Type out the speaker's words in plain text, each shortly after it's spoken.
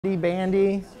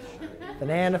Bandy,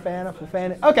 banana,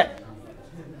 fan. Okay.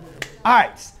 All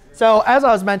right. So as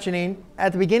I was mentioning,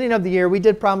 at the beginning of the year, we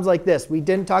did problems like this. We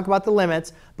didn't talk about the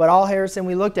limits, but all Harrison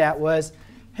we looked at was,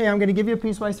 hey, I'm going to give you a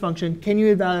piecewise function. Can you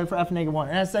evaluate for f of -1?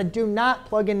 And I said, do not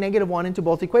plug in -1 into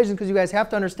both equations, because you guys have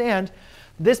to understand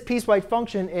this piecewise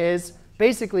function is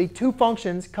basically two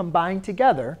functions combined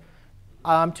together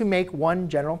to make one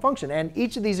general function. And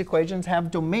each of these equations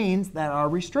have domains that are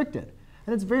restricted.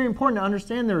 And it's very important to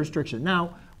understand the restriction.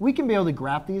 Now, we can be able to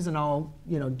graph these, and I'll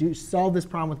solve this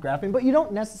problem with graphing. But you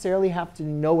don't necessarily have to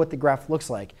know what the graph looks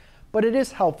like. But it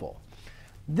is helpful.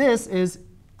 This is,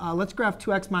 let's graph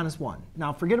 2x minus 1.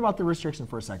 Now, forget about the restriction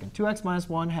for a second. 2x minus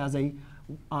 1 has a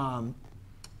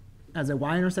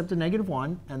y-intercept of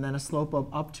 -1, and then a slope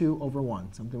of up to over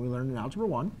 1, something we learned in Algebra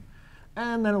 1.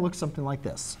 And then it looks something like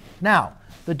this. Now,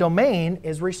 the domain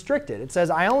is restricted. It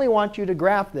says, I only want you to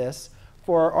graph this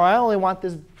or I only want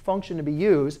this function to be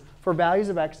used for values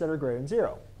of x that are greater than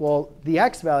 0. Well, the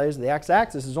x values, the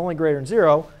x-axis is only greater than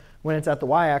 0 when it's at the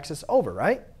y-axis over,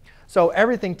 right? So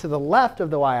everything to the left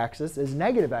of the y-axis is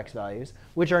negative x values,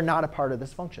 which are not a part of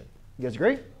this function. You guys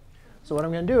agree? So what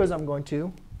I'm going to do is I'm going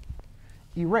to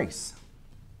erase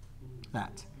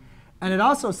that. And it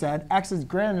also said x is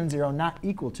greater than 0, not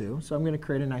equal to. So I'm going to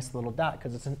create a nice little dot,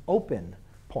 because it's an open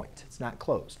point. It's not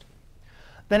closed.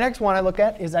 The next one I look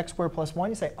at is x squared plus 1.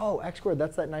 You say, oh, x squared,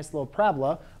 that's that nice little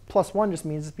parabola. Plus 1 just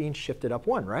means it's being shifted up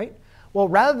 1, right? Well,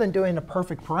 rather than doing a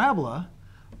perfect parabola,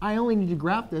 I only need to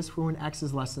graph this for when x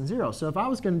is less than 0. So if I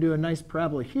was going to do a nice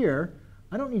parabola here,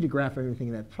 I don't need to graph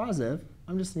everything that's positive.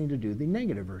 I just need to do the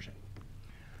negative version.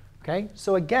 OK?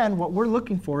 So again, what we're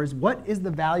looking for is what is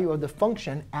the value of the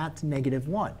function at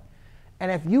 -1. And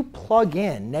if you plug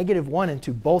in -1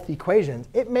 into both equations,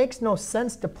 it makes no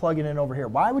sense to plug it in over here.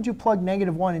 Why would you plug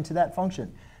 -1 into that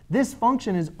function? This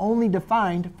function is only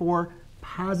defined for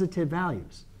positive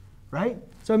values, right?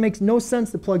 So it makes no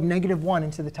sense to plug -1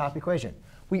 into the top equation.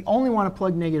 We only want to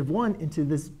plug -1 into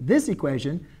this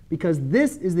equation because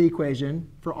this is the equation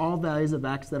for all values of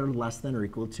x that are less than or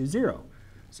equal to 0.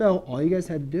 So all you guys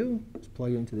had to do is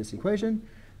plug it into this equation.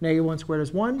 -1 squared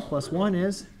is 1, plus 1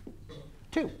 is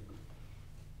 2.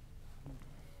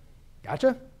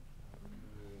 Gotcha?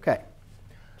 OK.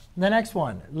 The next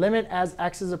one, limit as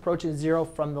x is approaching 0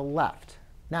 from the left.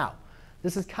 Now,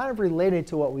 this is kind of related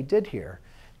to what we did here,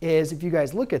 is if you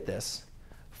guys look at this,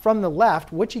 from the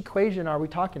left, which equation are we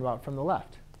talking about from the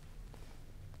left?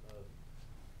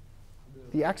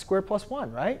 The x squared plus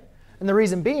 1, right? And the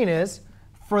reason being is,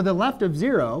 for the left of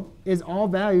 0 is all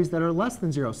values that are less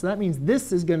than 0. So that means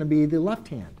this is going to be the left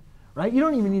hand, right? You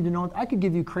don't even need to know. I could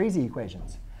give you crazy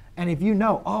equations. And if you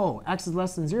know, oh, x is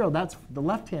less than 0, that's the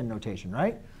left-hand notation,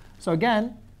 right? So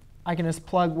again, I can just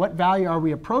plug what value are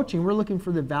we approaching. We're looking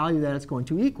for the value that it's going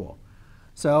to equal.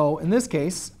 So in this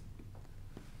case,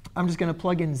 I'm just going to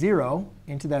plug in 0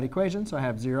 into that equation. So I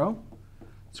have 0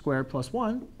 squared plus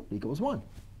 1 equals 1.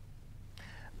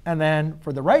 And then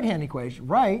for the right-hand equation,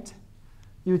 right,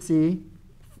 you would see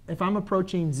if I'm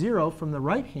approaching 0 from the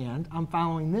right hand, I'm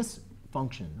following this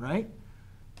function, right?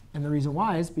 And the reason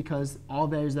why is because all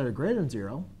values that are greater than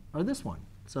 0 are this one.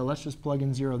 So let's just plug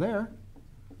in 0 there.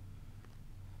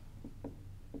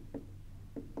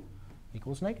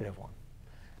 Equals -1.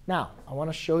 Now, I want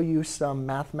to show you some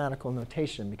mathematical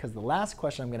notation, because the last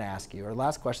question I'm going to ask you, or the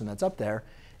last question that's up there,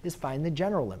 is find the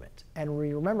general limit. And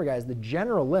remember, guys, the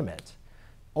general limit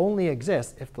only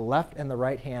exists if the left and the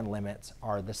right-hand limits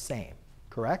are the same.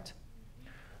 Correct?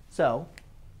 So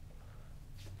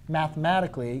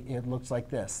mathematically, it looks like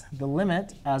this. The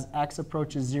limit as x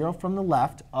approaches 0 from the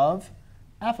left of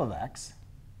f of x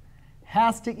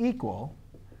has to equal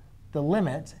the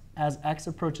limit as x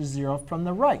approaches 0 from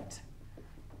the right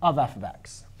of f of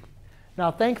x. Now,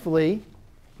 thankfully,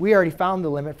 we already found the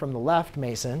limit from the left,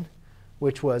 Mason,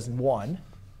 which was 1.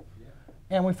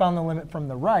 And we found the limit from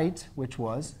the right, which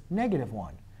was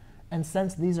 -1. And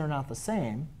since these are not the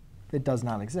same, it does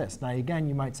not exist. Now, again,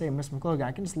 you might say, Ms. McLogan,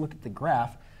 I can just look at the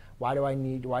graph. Why are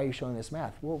you showing this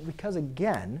math? Well, because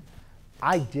again,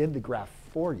 I did the graph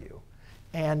for you.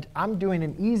 And I'm doing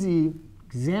an easy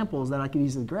examples that I could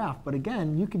easily graph. But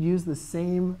again, you could use the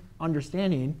same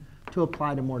understanding to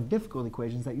apply to more difficult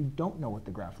equations that you don't know what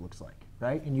the graph looks like,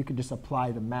 right? And you could just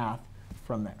apply the math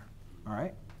from there, all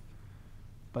right?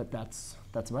 But that's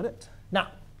about it. Now,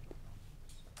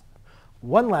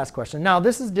 one last question. Now,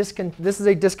 this is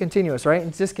a discontinuous, right?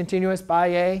 It's discontinuous by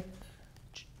a